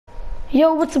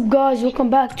Yo, what's up guys? Welcome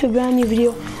back to a brand new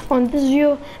video. On this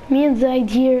video, me and Zaid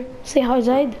here. Say hi,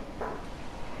 Zaid.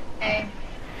 Hey.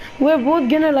 We're both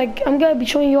gonna I'm gonna be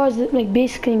showing you guys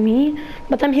basically me,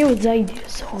 but I'm here with Zaid.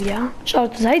 So yeah, shout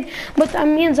out to Zaid. But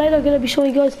me and Zaid are gonna be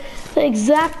showing you guys the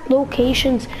exact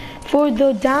locations for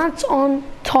the dance on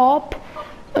top.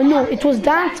 No, it was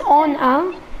dance on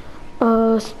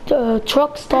a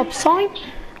truck stop sign.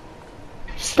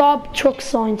 Stop truck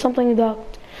sign, something like that.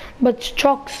 But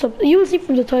truck stop, you'll see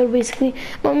from the title basically.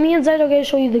 But me and Zaid are gonna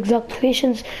show you the exact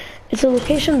locations. It's a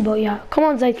location, but yeah, come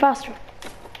on Zaid, faster.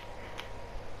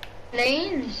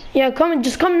 Lanes? Yeah,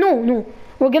 just come. No,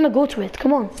 we're gonna go to it.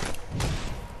 Come on.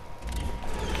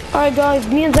 Alright guys,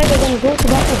 me and Zaid are gonna go to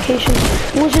that location,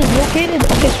 which is located.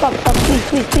 Okay, stop,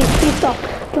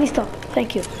 please stop.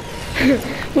 Thank you.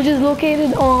 Which is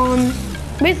located on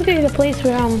basically the place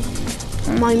where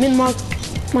my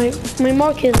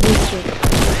mark is basically.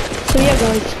 So yeah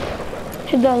guys,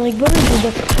 hit that like button, hit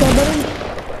that subscribe button.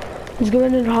 Let's go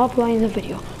ahead and hop right in the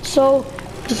video. So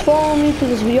just follow me to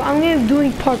this video. I'm gonna be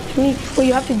doing part 3 where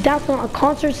you have to dance on a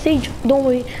concert stage. Don't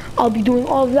worry, I'll be doing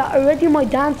all of that. Already my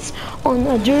dance on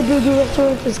a Jerry Burger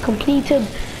restaurant is completed.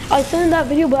 I sent in that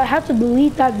video, but I had to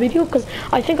delete that video because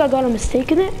I think I got a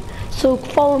mistake in it. So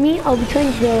follow me, I'll be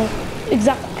telling you the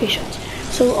exact locations.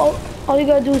 So all you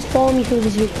gotta do is follow me through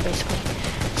this video basically.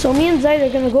 So me and Zaid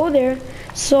are gonna go there.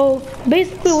 So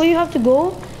basically where you have to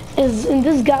go is in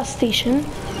this gas station.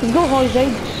 Let's go, hard,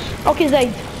 Zaid. Okay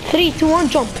Zaid, 3, 2, 1,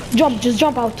 just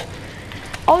jump out.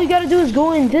 All you gotta do is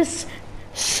go in this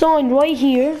sign right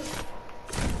here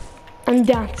and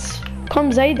dance.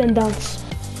 Come Zaid and dance.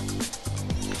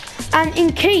 And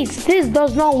in case this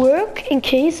does not work,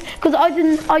 because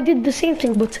I did the same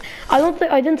thing, but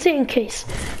I didn't say in case.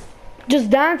 Just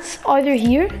dance either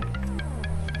here.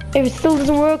 If it still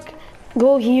doesn't work,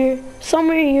 go here,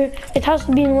 somewhere here. It has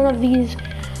to be in one of these,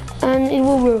 and it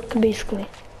will work basically.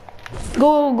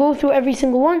 Go through every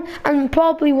single one, and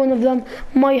probably one of them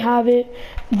might have it.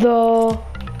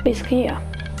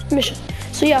 Mission.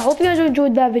 So yeah, hope you guys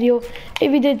enjoyed that video.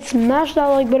 If you did, smash that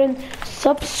like button,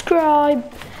 subscribe,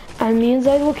 and me and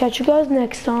Zaid will catch you guys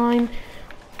next time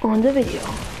on the video.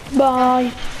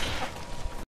 Bye.